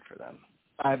for them.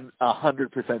 I'm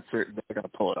 100% certain they're going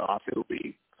to pull it off. It'll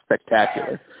be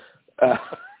spectacular.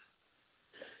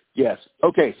 Yes.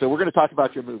 Okay, so we're going to talk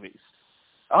about your movies.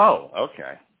 Oh,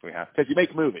 okay. We have to. Because you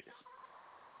make movies.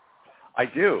 I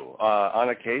do, on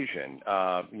occasion.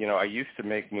 I used to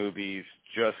make movies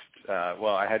just,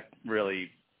 I had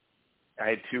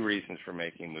two reasons for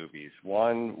making movies.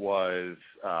 One was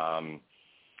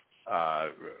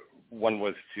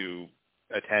to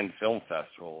attend film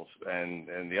festivals,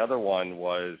 and the other one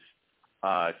was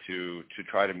to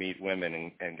try to meet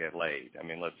women and get laid. I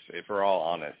mean, if we're all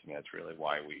honest, that's really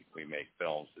why we make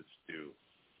films, is to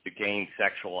gain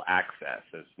sexual access,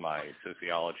 as my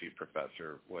sociology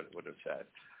professor would have said.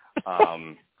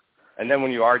 And then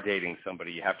when you are dating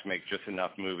somebody, you have to make just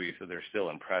enough movies so they're still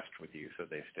impressed with you, so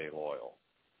they stay loyal.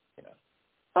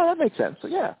 Oh, that makes sense. So,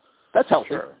 yeah, that's healthy.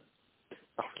 Sure.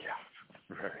 Oh, yeah,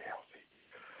 very healthy.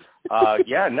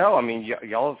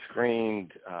 Y'all have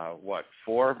screened,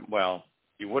 4? Well,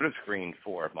 you would have screened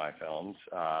 4 of my films.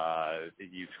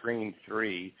 You screened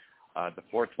 3. The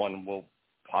 4th one will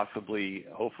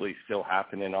hopefully still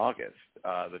happen in August,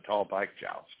 the Tall Bike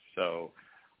Joust. So,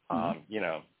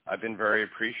 I've been very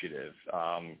appreciative.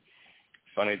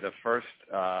 Funny, the first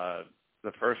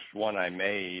one I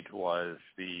made was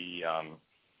the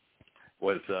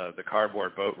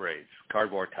cardboard boat race,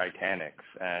 Cardboard Titanics,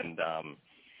 and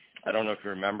I don't know if you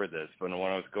remember this, but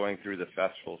when I was going through the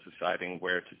festivals deciding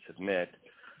where to submit,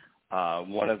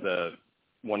 one of the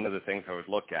things I would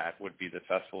look at would be the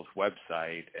festival's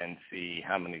website and see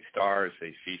how many stars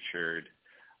they featured.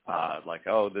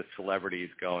 This celebrity is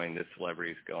going, this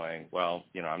celebrity is going. Well,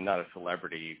 I'm not a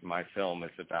celebrity. My film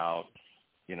is about,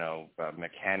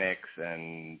 mechanics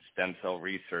and stem cell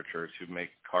researchers who make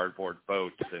cardboard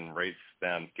boats and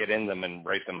get in them and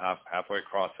race them halfway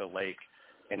across a lake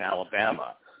in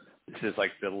Alabama. This is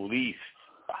like the least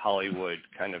Hollywood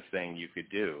kind of thing you could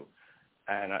do.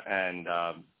 And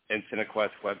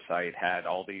CineQuest's website had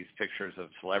all these pictures of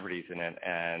celebrities in it,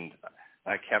 and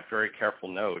I kept very careful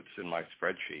notes in my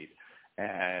spreadsheet.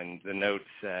 And the note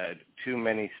said, too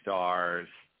many stars,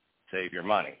 save your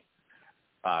money.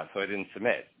 So I didn't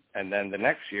submit. And then the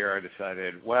next year I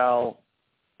decided, well,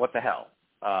 what the hell?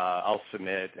 I'll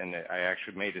submit. And I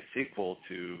actually made a sequel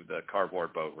to the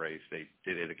cardboard boat race. They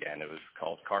did it again. It was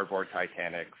called Cardboard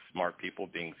Titanics, Smart People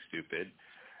Being Stupid.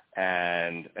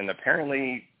 And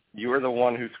apparently you were the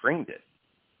one who screened it.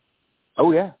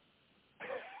 Oh, yeah.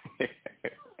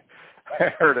 I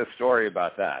heard a story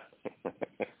about that.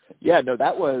 Yeah, no,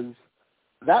 that was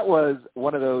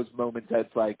one of those moments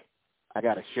that's like, I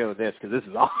got to show this because this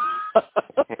is awesome.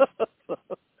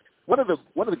 One of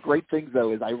the great things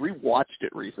though is I rewatched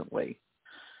it recently,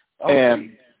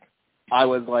 and I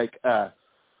was like,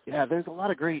 there's a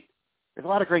lot of great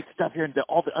stuff here, and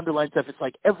all the underlying stuff. It's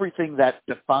like everything that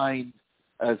defines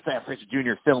a Sam Frazier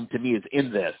Jr. film to me is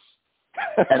in this.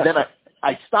 And then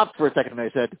I stopped for a second and I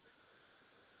said,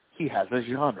 he has a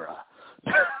genre.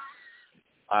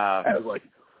 I was like,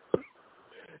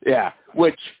 yeah,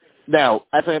 which now,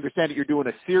 as I understand it, you're doing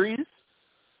a series?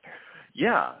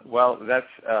 Yeah, well, that's,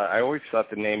 I always thought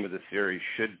the name of the series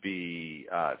should be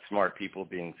Smart People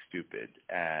Being Stupid.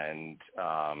 And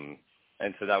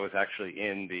so that was actually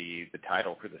in the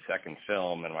title for the second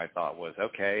film. And my thought was,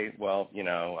 okay, well,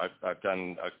 I've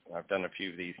done a few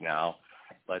of these now.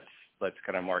 Let's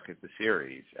kind of market the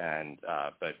series. And,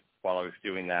 but while I was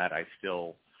doing that, I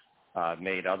still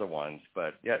made other ones.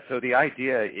 But yeah, so the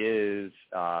idea is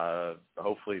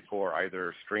hopefully for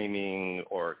either streaming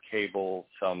or cable,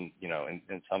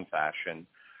 in some fashion,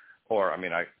 or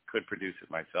I could produce it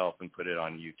myself and put it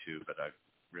on YouTube, but I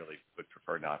really would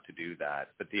prefer not to do that.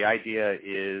 But the idea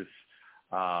is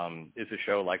a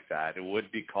show like that. It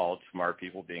would be called Smart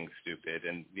People Being Stupid,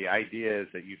 and the idea is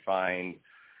that you find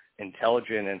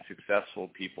intelligent and successful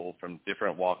people from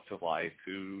different walks of life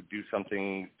who do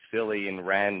something silly and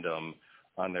random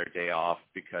on their day off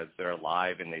because they're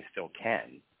alive and they still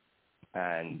can.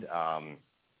 And,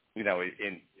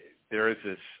 there is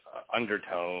this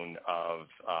undertone of,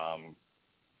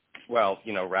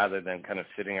 rather than kind of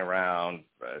sitting around,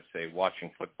 say, watching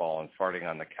football and farting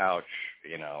on the couch,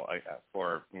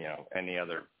 or any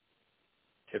other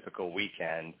typical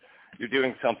weekend, you're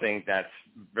doing something that's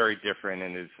very different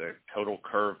and is a total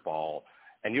curveball.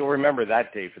 And you'll remember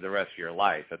that day for the rest of your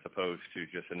life as opposed to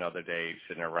just another day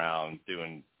sitting around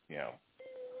doing,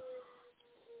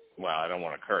 I don't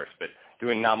want to curse, but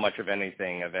doing not much of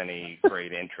anything of any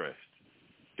great interest.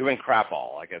 Doing crap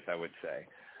all, I guess I would say.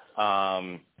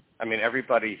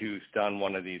 Everybody who's done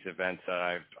one of these events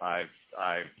that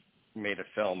I've made a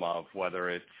film of, whether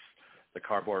it's the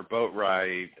cardboard boat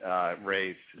ride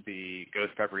race, the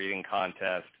ghost pepper eating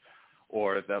contest,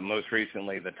 or the most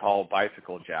recently the tall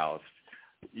bicycle joust,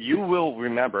 you will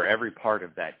remember every part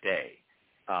of that day.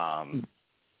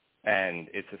 And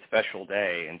it's a special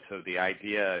day, and so the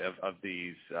idea of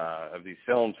these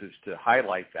films is to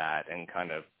highlight that and kind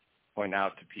of point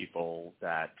out to people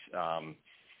that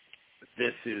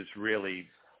this is really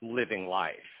living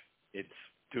life. It's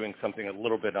doing something a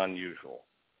little bit unusual,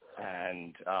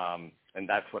 and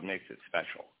that's what makes it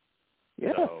special.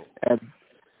 Yeah, so,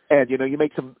 and you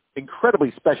make some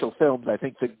incredibly special films. I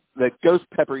think the ghost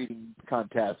pepper eating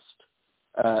contest.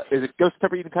 Is it ghost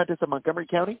pepper eating contest in Montgomery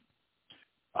County?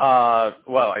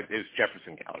 Well, it was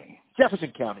Jefferson County.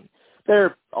 Jefferson County.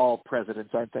 They're all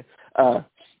presidents, aren't they?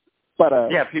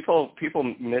 Yeah,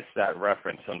 people miss that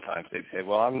reference sometimes. They say,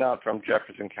 "Well, I'm not from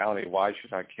Jefferson County. Why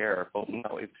should I care?" Well,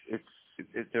 no,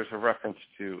 there's a reference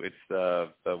to the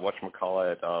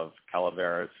whatchamacallit of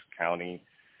Calaveras County.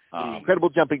 The Incredible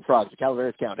Jumping Frogs of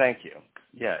Calaveras County. Thank you.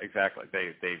 Yeah, exactly.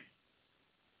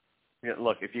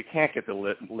 Look, if you can't get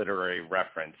the literary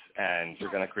reference and you're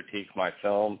going to critique my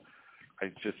film,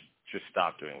 I just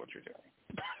stop doing what you're doing.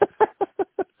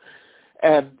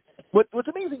 And what's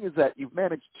amazing is that you've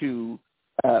managed to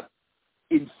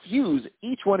infuse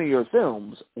each one of your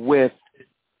films with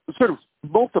sort of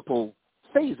multiple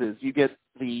phases. You get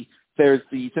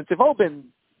since they've all been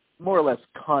more or less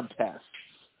contests,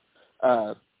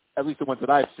 at least the ones that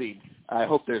I've seen. I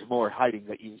hope there's more hiding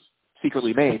that you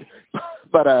secretly made.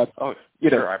 But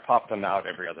sure, I pop them out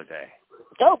every other day.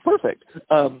 Oh, perfect.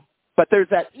 But there's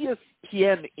that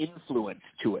ESPN influence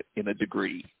to it in a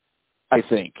degree, I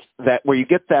think, that where you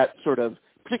get that sort of,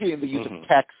 particularly in the use of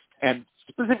text and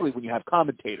specifically when you have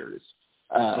commentators.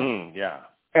 Yeah.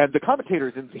 And the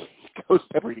commentators in the Ghost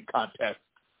Pepper Eating Contest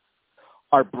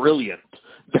are brilliant.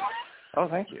 Oh,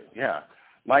 thank you. Yeah.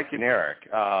 Mike and Eric.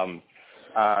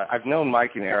 I've known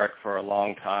Mike and Eric for a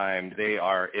long time. They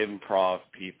are improv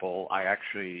people. I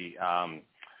actually,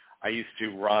 I used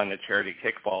to run a charity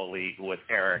kickball league with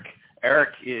Eric.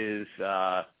 Eric's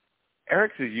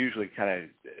usually kind of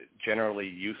generally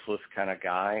useless kind of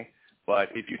guy, but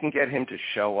if you can get him to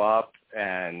show up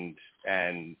and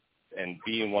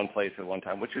be in one place at one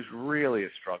time, which is really a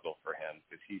struggle for him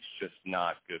because he's just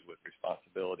not good with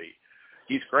responsibility.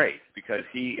 He's great because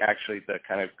he actually, the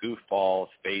kind of goofball,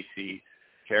 spacey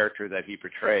character that he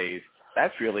portrays,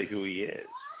 that's really who he is.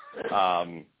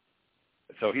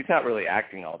 So he's not really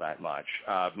acting all that much.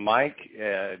 Mike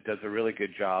does a really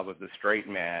good job of the straight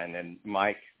man, and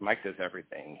Mike does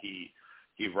everything.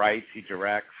 He writes, he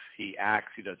directs, he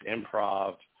acts, he does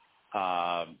improv.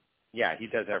 Yeah, he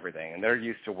does everything, and they're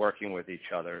used to working with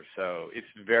each other. So it's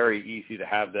very easy to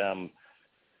have them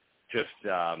just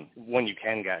when you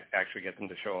can actually get them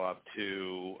to show up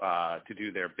to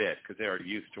do their bit because they are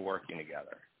used to working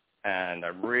together. And I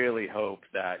really hope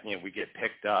that we get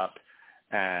picked up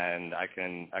and I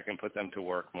can put them to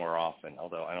work more often.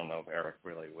 Although I don't know if Eric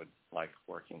really would like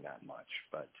working that much,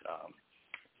 but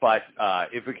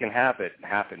if we can have it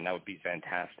happen, that would be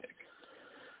fantastic.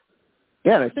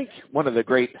 Yeah, and I think one of the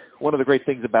great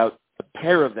things about the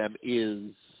pair of them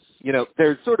is,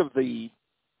 there's sort of the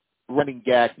running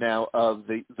gag now of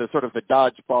the sort of the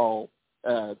dodgeball.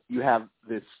 You have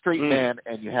the straight man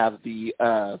and you have the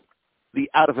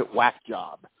out of it whack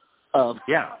job.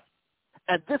 Yeah.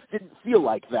 And this didn't feel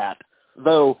like that,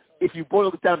 though. If you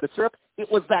boiled it down to syrup,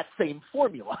 it was that same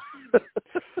formula.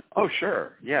 Oh,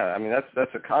 sure. Yeah, I mean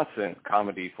that's a constant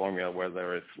comedy formula.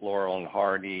 Whether it's Laurel and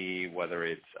Hardy, whether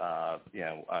it's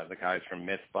the guys from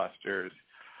MythBusters,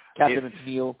 Captain and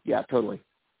Tennille. Yeah, totally.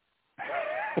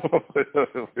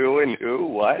 Who and who?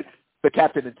 What? The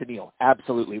Captain and Tennille,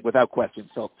 absolutely, without question.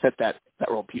 So fit that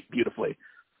role beautifully.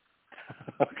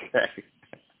 Okay.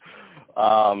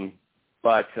 A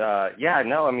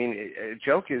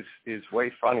joke is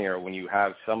way funnier when you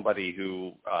have somebody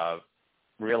who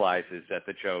realizes that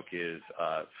the joke is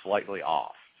slightly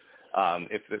off.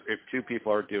 If two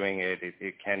people are doing it,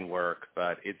 it can work,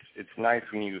 but it's nice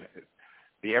when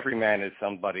the everyman is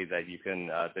somebody that you can,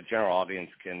 the general audience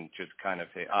can just kind of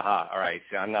say, aha, all right,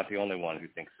 see, I'm not the only one who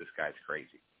thinks this guy's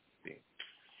crazy.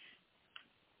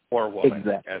 Or woman,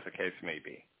 exactly. As the case may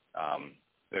be.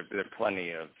 There are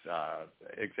plenty of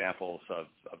examples of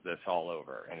this all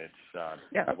over, and it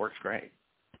works great.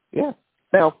 Yeah.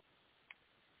 Now,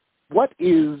 what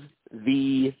is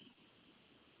the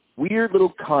weird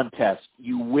little contest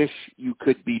you wish you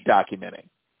could be documenting?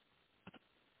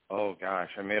 Oh gosh,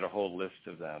 I made a whole list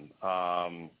of them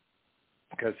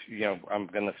because I'm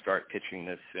going to start pitching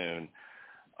this soon.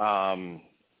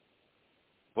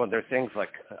 Well, there are things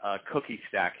like a cookie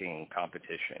stacking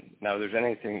competition. Now, if there's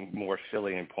anything more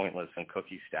silly and pointless than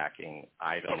cookie stacking,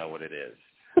 I don't know what it is.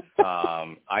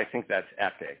 I think that's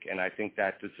epic, and I think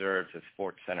that deserves a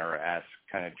Sports Center-esque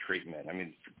kind of treatment. I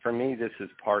mean, for me, this is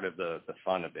part of the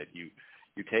fun of it. You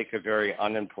take a very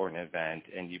unimportant event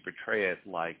and you portray it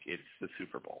like it's the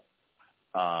Super Bowl.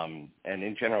 And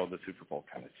in general, the Super Bowl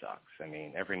kind of sucks. I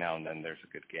mean, every now and then there's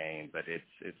a good game, but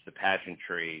it's the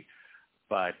pageantry.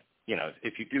 But, you know,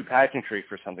 if you do pageantry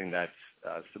for something that's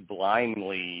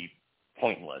sublimely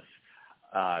pointless,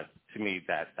 to me,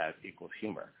 that equals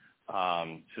humor.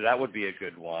 So that would be a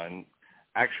good one.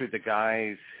 Actually, the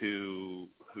guys who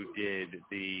did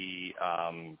the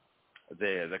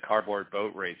cardboard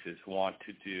boat races want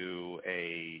to do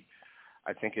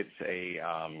I think it's a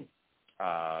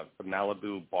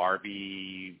Malibu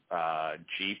Barbie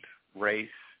Jeep race,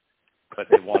 but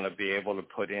they want to be able to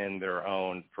put in their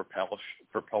own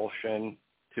propulsion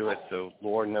to it. So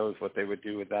Lord knows what they would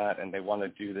do with that, and they want to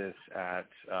do this at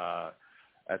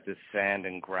this sand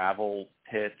and gravel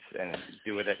pit and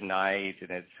do it at night, and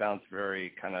it sounds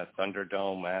very kind of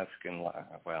Thunderdome-esque. And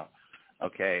well,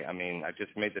 okay, I mean, I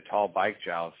just made the tall bike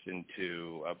joust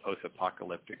into a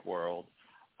post-apocalyptic world.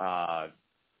 I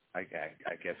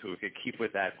guess we could keep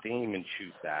with that theme and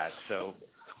shoot that. So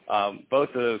both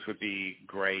of those would be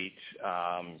great.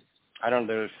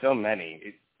 There's so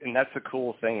many. And that's the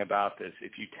cool thing about this.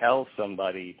 If you tell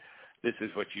somebody this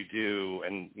is what you do,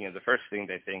 and, you know, the first thing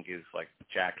they think is like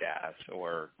Jackass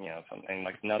or, you know, something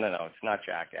like, no, it's not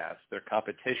Jackass. They're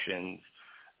competitions.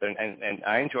 And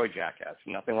I enjoy Jackass.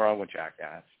 Nothing wrong with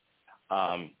Jackass.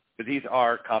 But these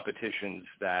are competitions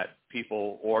that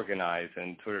people organize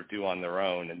and sort of do on their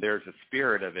own, and there's a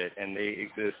spirit of it, and they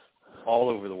exist all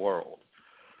over the world.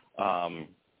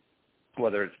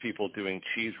 Whether it's people doing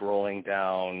cheese rolling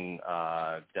down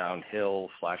hills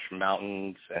 /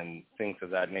 mountains and things of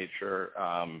that nature,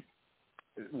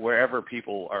 wherever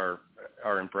people are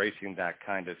embracing that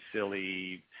kind of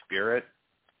silly spirit,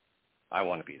 I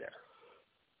want to be there.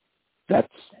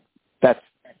 That's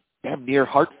damn near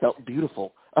heartfelt and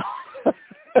beautiful.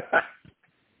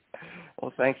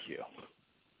 Well, thank you.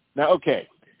 Now, okay,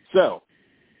 so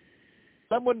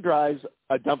someone drives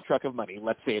a dump truck of money,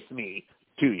 let's say it's me,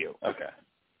 to you. Okay.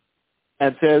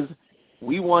 And says,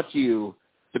 we want you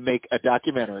to make a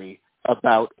documentary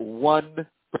about one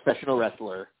professional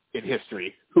wrestler in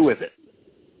history. Who is it?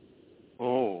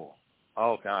 Oh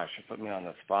gosh, you put me on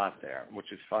the spot there,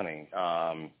 which is funny.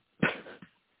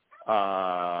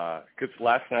 Because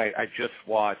last night I just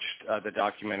watched the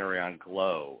documentary on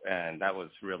Glow, and that was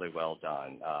really well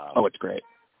done. It's great.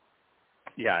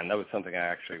 Yeah, and that was something I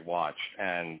actually watched.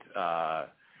 And,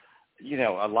 you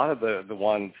know, a lot of the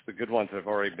good ones have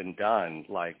already been done.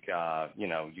 Like, you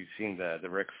know, you've seen the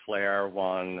Ric Flair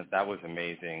one. That was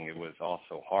amazing. It was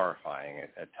also horrifying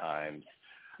at times.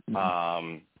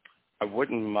 Mm-hmm. I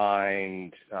wouldn't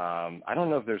mind, I don't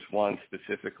know if there's one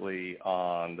specifically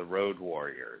on the Road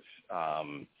Warriors.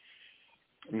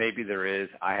 Maybe there is.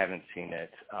 I haven't seen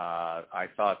it. I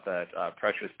thought that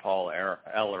Precious Paul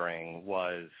Ellering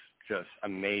was just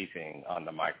amazing on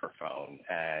the microphone,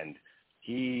 and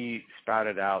he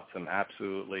spouted out some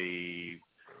absolutely,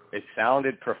 it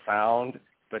sounded profound,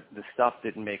 but the stuff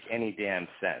didn't make any damn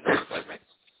sense. Like,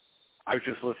 I was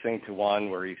just listening to one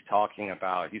where he's talking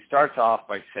about, he starts off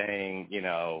by saying, you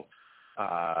know,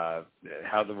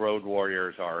 how the Road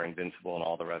Warriors are invincible and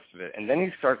all the rest of it. And then he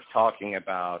starts talking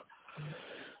about,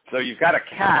 so you've got a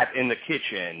cat in the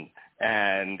kitchen,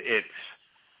 and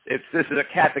this is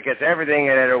a cat that gets everything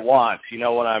in it wants. You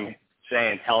know what I'm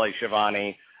saying, Telly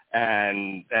Schiavone?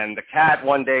 And the cat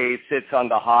one day sits on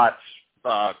the hot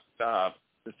the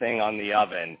thing on the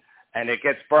oven, and it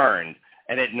gets burned.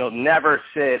 And it will never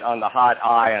sit on the hot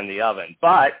eye on the oven,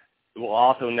 but it will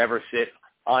also never sit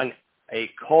on a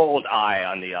cold eye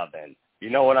on the oven. You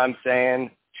know what I'm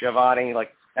saying, Giovanni?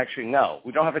 Like, actually, no.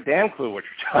 We don't have a damn clue what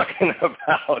you're talking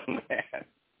about, man.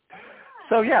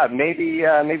 So, yeah, maybe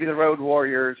the Road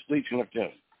Warriors Legion of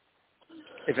Doom,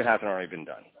 if it hasn't already been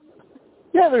done.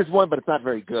 Yeah, there's one, but it's not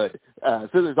very good. So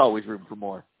there's always room for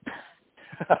more.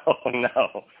 Oh,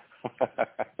 no.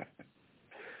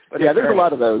 But yeah, there's a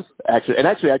lot of those, actually. And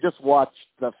actually, I just watched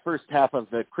the first half of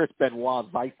the Chris Benoit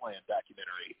Viceland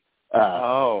documentary.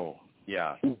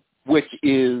 Yeah. Which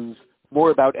is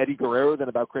more about Eddie Guerrero than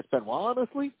about Chris Benoit,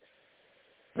 honestly.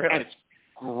 Really? And it's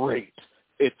great.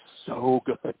 It's so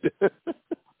good.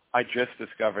 I just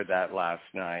discovered that last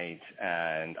night,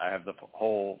 and I have the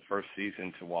whole first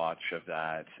season to watch of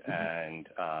that. And,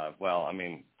 well, I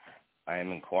mean, I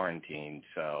am in quarantine,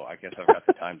 so I guess I've got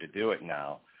the time to do it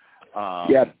now.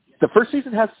 Yeah, the first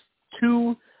season has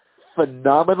 2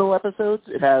 phenomenal episodes.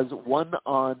 It has one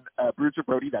on Bruiser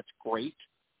Brody. That's great.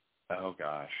 Oh,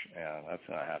 gosh. Yeah, that's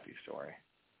not a happy story.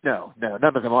 No,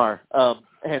 none of them are.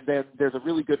 And then there's a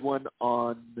really good one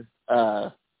on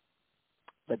the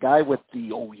guy with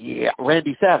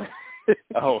Randy Savage.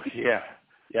 Oh, yeah.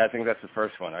 Yeah, I think that's the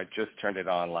first one. I just turned it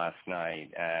on last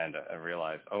night, and I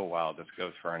realized, oh, wow, this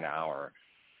goes for an hour.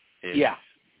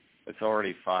 It's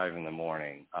already 5 in the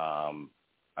morning.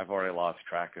 I've already lost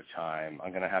track of time.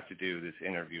 I'm going to have to do this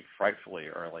interview frightfully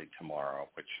early tomorrow,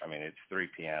 which, I mean, it's 3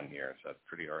 p.m. here, so it's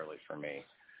pretty early for me.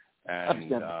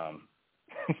 And,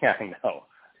 yeah, I know.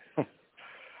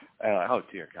 Oh,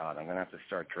 dear God, I'm going to have to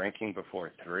start drinking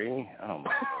before 3? Oh,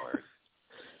 my Lord.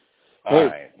 Hey,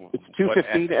 right. It's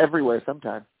 2:15 everywhere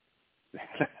sometime.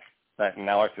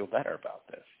 Now I feel better about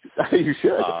this. You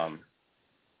should.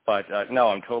 But no,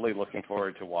 I'm totally looking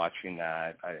forward to watching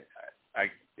that.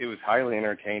 It was highly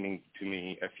entertaining to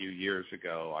me a few years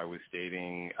ago. I was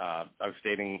dating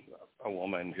a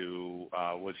woman who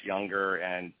was younger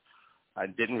and I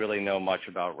didn't really know much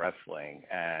about wrestling,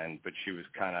 but she was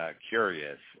kind of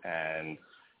curious, and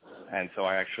so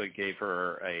I actually gave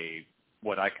her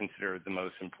what I considered the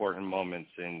most important moments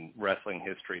in wrestling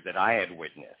history that I had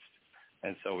witnessed.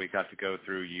 And so we got to go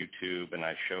through YouTube, and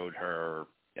I showed her,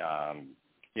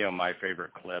 my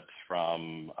favorite clips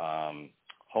from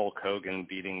Hulk Hogan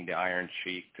beating the Iron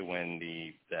Sheik to win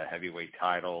the heavyweight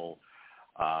title,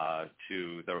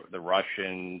 to the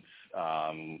Russians,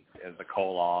 the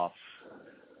Koloffs,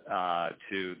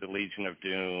 to the Legion of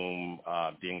Doom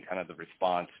being kind of the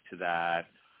response to that.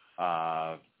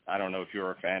 I don't know if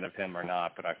you're a fan of him or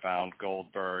not, but I found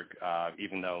Goldberg,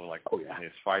 even though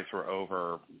his fights were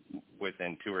over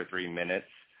within 2 or 3 minutes,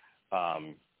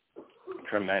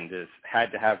 tremendous.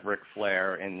 Had to have Ric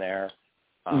Flair in there.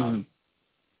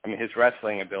 I mean, his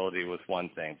wrestling ability was one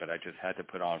thing, but I just had to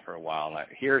put on for a while. And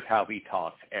here's how he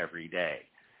talks every day.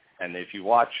 And if you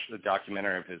watch the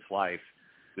documentary of his life,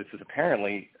 this is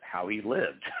apparently how he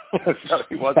lived. So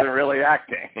he wasn't really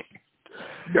acting.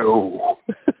 No.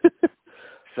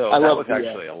 So that was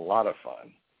actually a lot of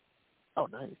fun. Oh,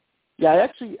 nice. Yeah,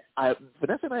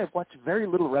 Vanessa and I have watched very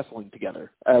little wrestling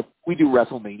together. We do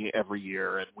WrestleMania every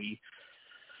year, and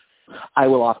I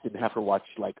will often have her watch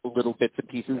little bits and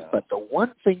pieces. Yeah. But the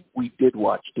one thing we did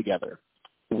watch together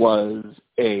was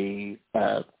a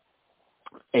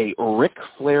Ric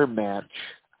Flair match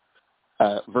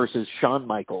versus Shawn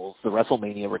Michaels, the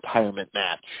WrestleMania retirement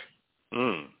match.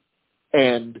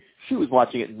 And she was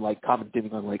watching it and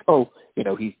commenting on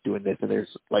he's doing this and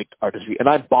there's artistry, and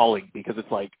I'm bawling because it's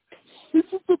this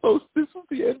is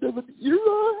the end of an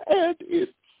era, and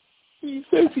he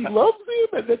says he loves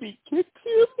him and then he kicks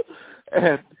him,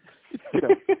 and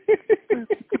it's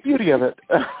the beauty of it.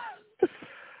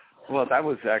 Well, that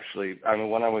was actually,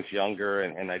 when I was younger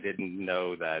and I didn't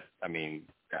know that,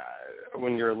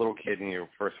 when you're a little kid and you're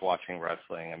first watching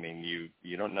wrestling,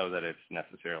 you don't know that it's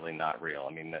necessarily not real.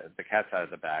 The cat's out of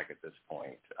the bag at this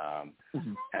point.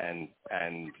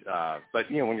 But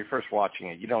when you're first watching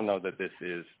it, you don't know that this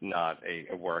is not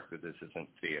a work, that this isn't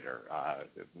theater.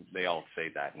 They all say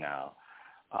that now.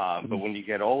 But when you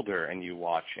get older and you're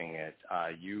watching it,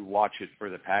 you watch it for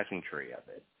the pageantry of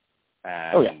it.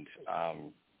 And,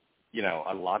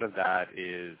 a lot of that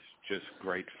is just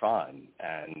great fun.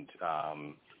 And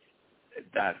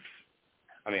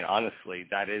honestly,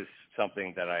 that is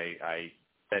something that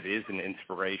that is an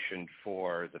inspiration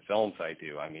for the films I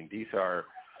do. These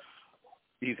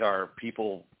are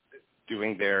people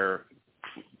doing their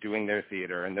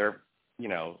theater, and they're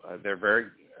very,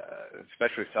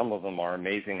 especially some of them are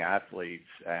amazing athletes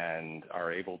and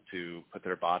are able to put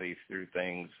their bodies through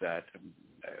things that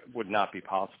would not be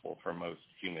possible for most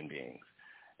human beings.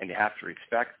 And you have to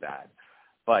respect that.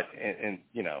 But in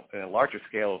a larger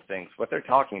scale of things, what they're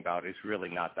talking about is really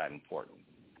not that important.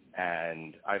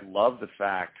 And I love the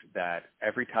fact that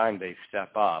every time they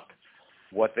step up,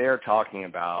 what they're talking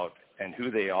about and who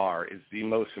they are is the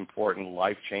most important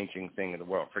life-changing thing in the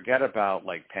world. Forget about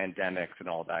pandemics and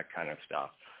all that kind of stuff.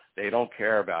 They don't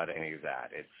care about any of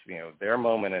that. It's, their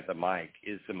moment at the mic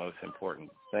is the most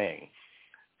important thing.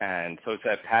 And so it's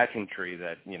that pageantry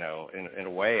that, in a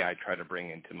way I try to bring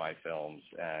into my films,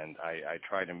 and I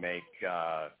try to make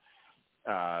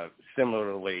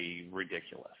similarly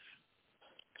ridiculous.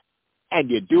 And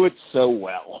you do it so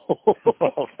well.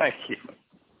 Well, thank you.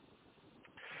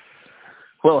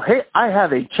 Well, hey, I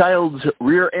have a child's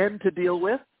rear end to deal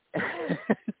with.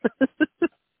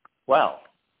 Well,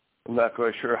 I'm not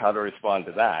quite sure how to respond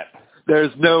to that.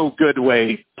 There's no good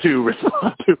way to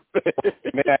respond to it.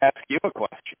 May I ask you a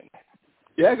question?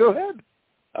 Yeah, go ahead.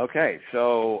 Okay,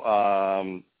 so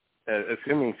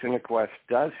assuming CineQuest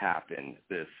does happen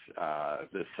this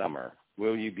summer,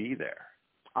 will you be there?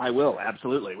 I will,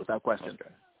 absolutely, without question.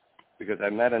 Okay. because I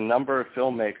met a number of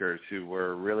filmmakers who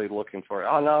were really looking for,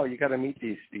 oh no, you got to meet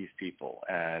these people,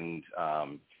 and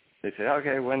they said,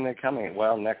 okay, when are they coming?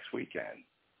 Well, next weekend.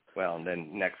 Well, and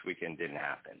then next weekend didn't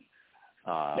happen.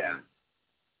 But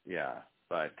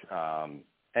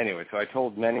anyway, so I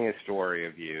told many a story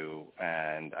of you,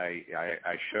 and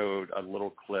I showed a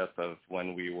little clip of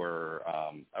when we were,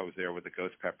 I was there with the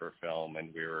Ghost Pepper film,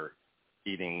 and we were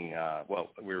eating,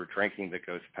 we were drinking the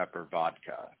Ghost Pepper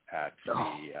vodka at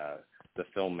the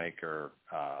filmmaker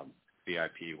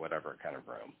VIP, whatever kind of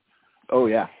room. Oh,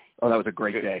 yeah. Oh, that was a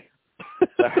great day.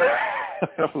 I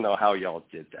don't know how y'all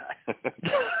did that.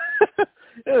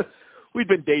 We'd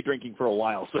been day drinking for a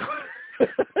while, so.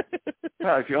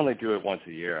 Well, if you only do it once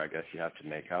a year, I guess you have to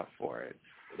make up for it.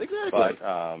 Exactly. But,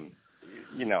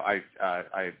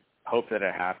 I hope that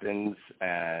it happens,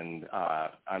 and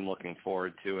I'm looking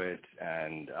forward to it.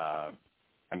 And, I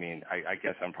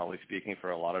guess I'm probably speaking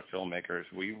for a lot of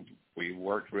filmmakers. We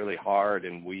worked really hard,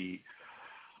 and we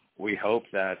hope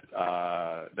that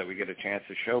we get a chance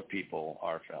to show people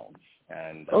our films.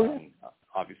 And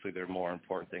obviously there are more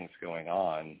important things going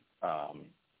on.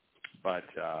 But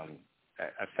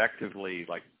effectively,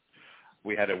 like,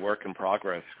 we had a work in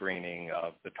progress screening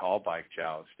of the Tall Bike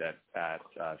Joust at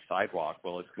Sidewalk.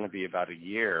 Well, it's going to be about a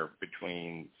year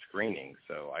between screenings.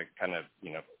 So I kind of,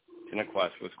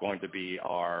 CineQuest was going to be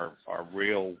our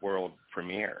real world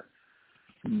premiere.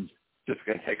 Just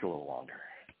going to take a little longer.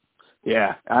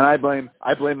 Yeah, and I blame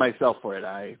myself for it.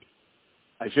 I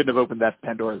shouldn't have opened that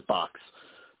Pandora's box.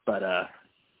 But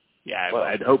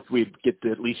I'd hoped we'd get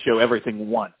to at least show everything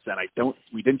once, and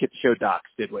we didn't get to show docs,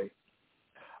 did we?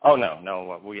 Oh no,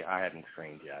 I hadn't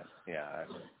screened yet. Yeah.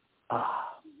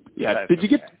 Did you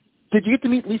get to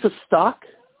meet Lisa Stock?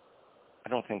 I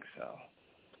don't think so.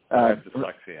 I have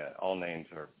dyslexia. All names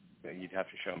are. You'd have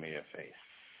to show me a face.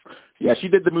 Yeah, she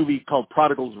did the movie called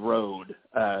Prodigal's Road,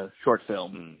 short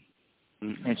film,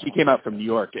 and she came out from New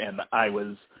York, and I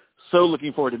was so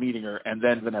looking forward to meeting her, and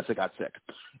then Vanessa got sick.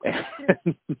 I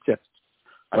think she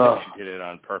did it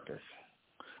on purpose.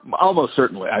 Almost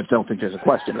certainly. I don't think there's a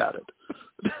question about it.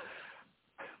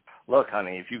 Look,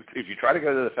 honey, if you try to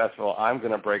go to the festival, I'm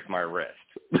going to break my wrist.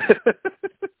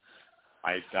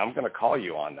 I'm going to call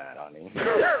you on that, honey.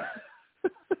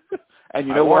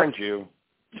 And I warned you.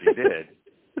 She did.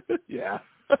 Yeah.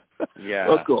 Yeah.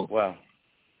 Well, cool.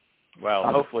 Well,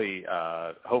 hopefully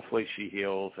she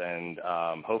heals, and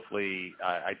hopefully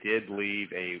I did leave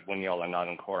when y'all are not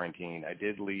in quarantine, I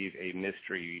did leave a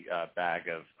mystery bag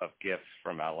of gifts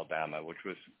from Alabama, which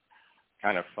was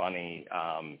kind of funny.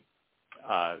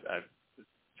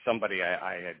 Somebody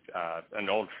I had, an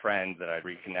old friend that I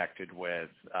reconnected with,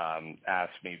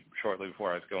 asked me shortly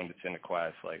before I was going to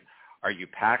CineQuest, like, are you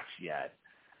packed yet?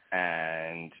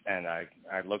 And I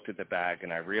looked at the bag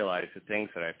and I realized the things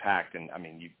that I packed, and I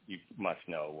mean, you must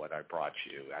know what I brought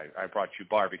you. I brought you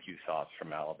barbecue sauce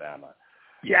from Alabama.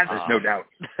 Yeah, there's no doubt.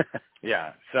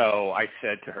 Yeah. So I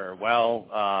said to her, well,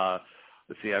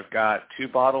 let's see, I've got 2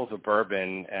 bottles of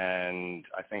bourbon and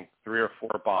I think 3 or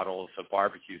 4 bottles of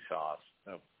barbecue sauce.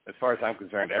 So as far as I'm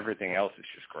concerned, everything else is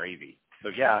just gravy. So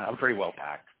yeah, I'm pretty well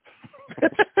packed.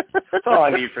 That's all I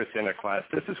need for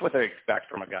CineQuest. This is what they expect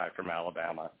from a guy from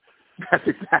Alabama. That's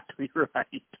exactly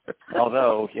right.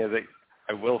 Although,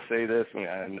 I will say this,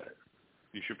 and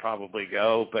you should probably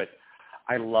go, but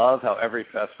I love how every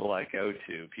festival I go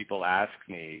to, people ask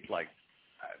me, like,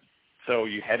 so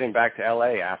you heading back to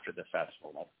L.A. after the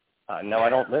festival? No, I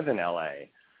don't live in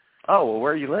L.A. Oh, well,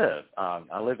 where do you live?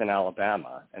 I live in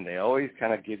Alabama. And they always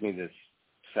kind of give me this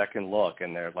second look,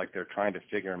 and they're trying to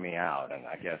figure me out. And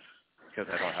I guess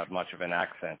because I don't have much of an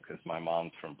accent because my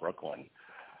mom's from Brooklyn.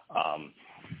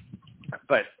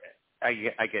 But I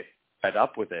get fed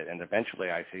up with it, and eventually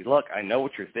I say, look, I know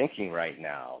what you're thinking right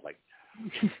now. Like,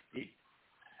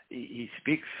 he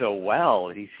speaks so well.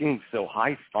 He seems so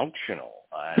high functional.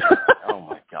 Oh,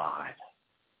 my God.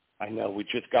 I know we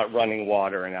just got running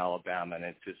water in Alabama, and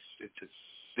it's a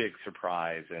big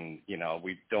surprise, and,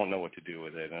 we don't know what to do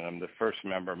with it. And I'm the first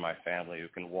member of my family who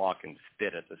can walk and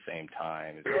spit at the same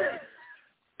time. It's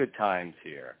good times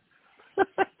here.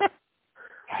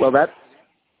 Well, that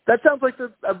sounds like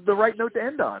the right note to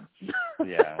end on.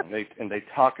 Yeah, and they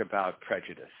talk about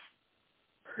prejudice.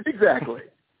 Exactly.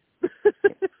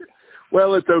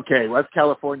 Well, it's okay. Us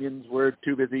Californians, we're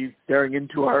too busy staring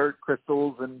into our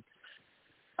crystals and,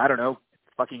 I don't know,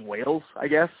 fucking whales, I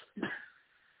guess.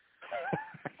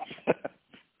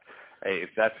 Hey, if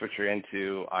that's what you're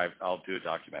into, I'll do a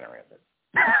documentary of it.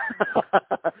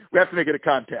 We have to make it a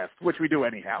contest, which we do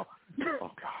anyhow.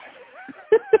 Oh, God.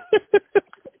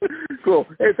 Cool.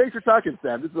 Hey, thanks for talking,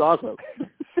 Sam. This is awesome.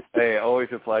 Hey, always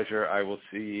a pleasure. I will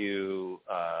see you.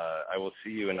 I will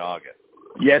see you in August.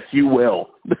 Yes, you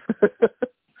will.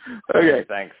 Okay.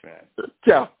 Thanks, man.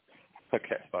 Ciao.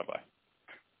 Okay. Bye-bye.